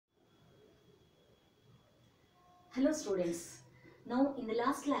Hello students. Now in the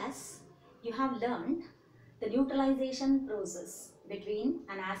last class you have learned the neutralization process between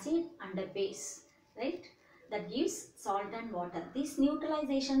an acid and a base, right? That gives salt and water. This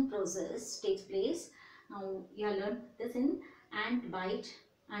neutralization process takes place. Now you have learned this in ant bite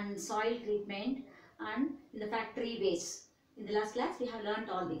and soil treatment and in the factory waste. In the last class we have learned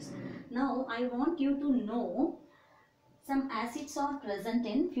all this. Now I want you to know some acids are present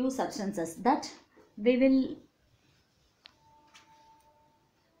in few substances that we will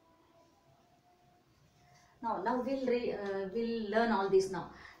Now we'll learn all this now.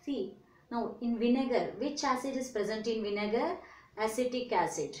 See, now in vinegar, which acid is present in vinegar? Acetic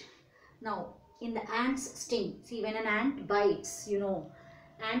acid. Now in the ant's sting, see when an ant bites,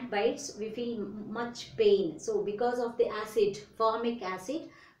 ant bites, we feel much pain. So because of the acid, formic acid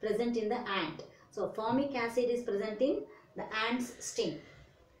present in the ant. So formic acid is present in the ant's sting.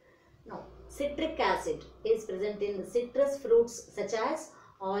 Now citric acid is present in the citrus fruits such as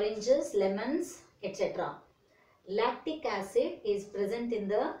oranges, lemons, etc. Lactic acid is present in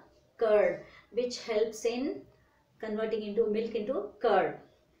the curd, which helps in converting into milk into curd.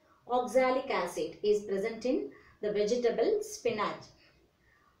 Oxalic acid is present in the vegetable spinach.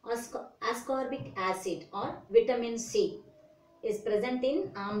 Ascorbic acid or vitamin C is present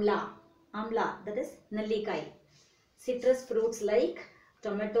in amla. Amla, that is nallikai. Citrus fruits like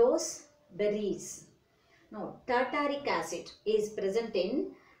tomatoes, berries. Now, tartaric acid is present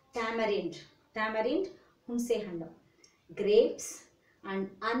in tamarind. Tamarind, huಣಸೆ ಹಣ್ಣು, grapes and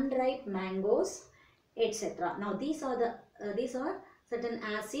unripe mangoes, etc. Now these are certain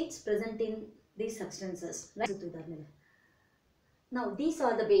acids present in these substances. Right? Now these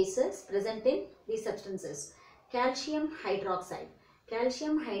are the bases present in these substances. Calcium hydroxide.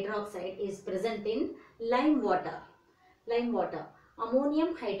 Calcium hydroxide is present in lime water. Lime water.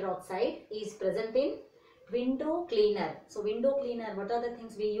 Ammonium hydroxide is present in window cleaner. So window cleaner, what are the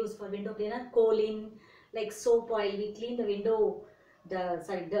things we use for window cleaner? Choline, like soap oil, we clean the window, the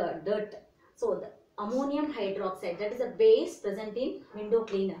dirt. So the ammonium hydroxide, that is a base present in window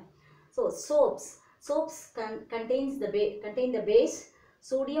cleaner. So soaps contain the base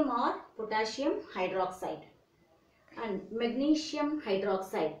sodium or potassium hydroxide. And magnesium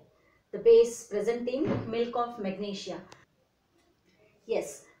hydroxide, the base present in milk of magnesia.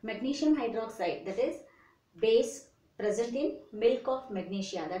 Yes, magnesium hydroxide, that is base present in milk of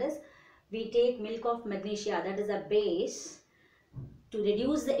magnesia. That is, we take milk of magnesia, that is a base, to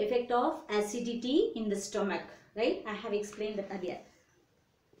reduce the effect of acidity in the stomach. Right? I have explained that earlier.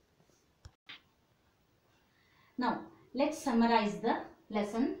 Now, let's summarize the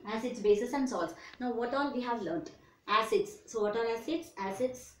lesson: acids, bases and salts. Now, what all we have learnt? Acids. So, what are acids?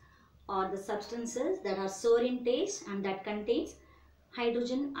 Acids are the substances that are sour in taste and that contains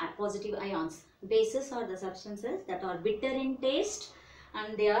hydrogen positive ions. Bases are the substances that are bitter in taste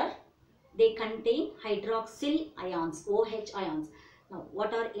and they contain hydroxyl ions, OH ions. Now,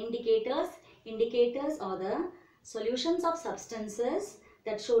 what are indicators? Indicators are the solutions of substances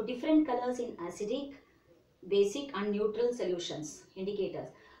that show different colors in acidic, basic and neutral solutions. Indicators.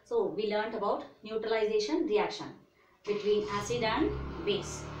 So, we learnt about neutralization reaction between acid and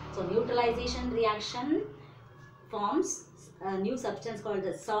base. So, neutralization reaction forms a new substance called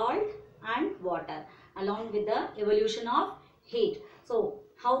the salt and water along with the evolution of heat. So,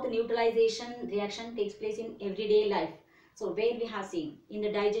 how the neutralization reaction takes place in everyday life. So, where we have seen in the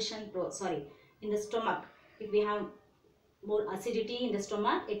in the stomach, if we have more acidity in the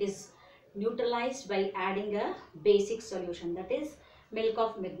stomach, it is neutralized by adding a basic solution, that is milk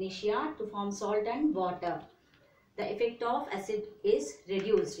of magnesia, to form salt and water. The effect of acid is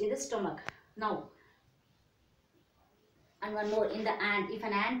reduced in the stomach. Now, and one more, in the ant, if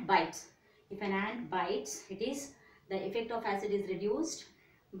an ant bites, it is the effect of acid is reduced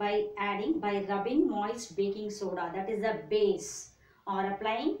by rubbing moist baking soda, that is the base, or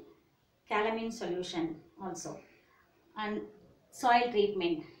applying calamine solution also. And soil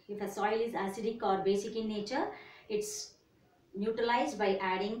treatment, if a soil is acidic or basic in nature, it's neutralized by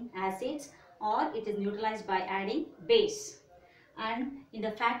adding acids or it is neutralized by adding base. And in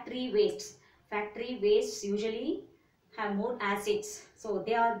the factory wastes usually have more acids, so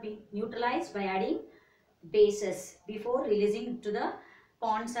they are being neutralized by adding bases before releasing to the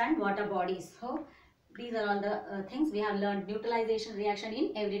ponds and water bodies. So these are all the things we have learned: neutralization reaction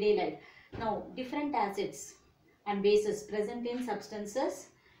in everyday life. Now, different acids and bases present in substances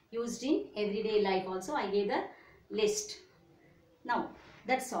used in everyday life also I gave the list. Now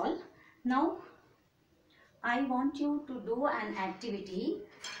that's all. Now I want you to do an activity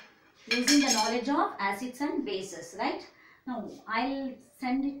using the knowledge of acids and bases, right? Now I'll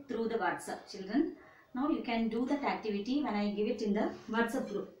send it through the WhatsApp, children. Now you can do that activity when I give it in the WhatsApp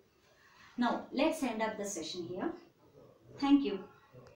group. Now let's end up the session here. Thank you.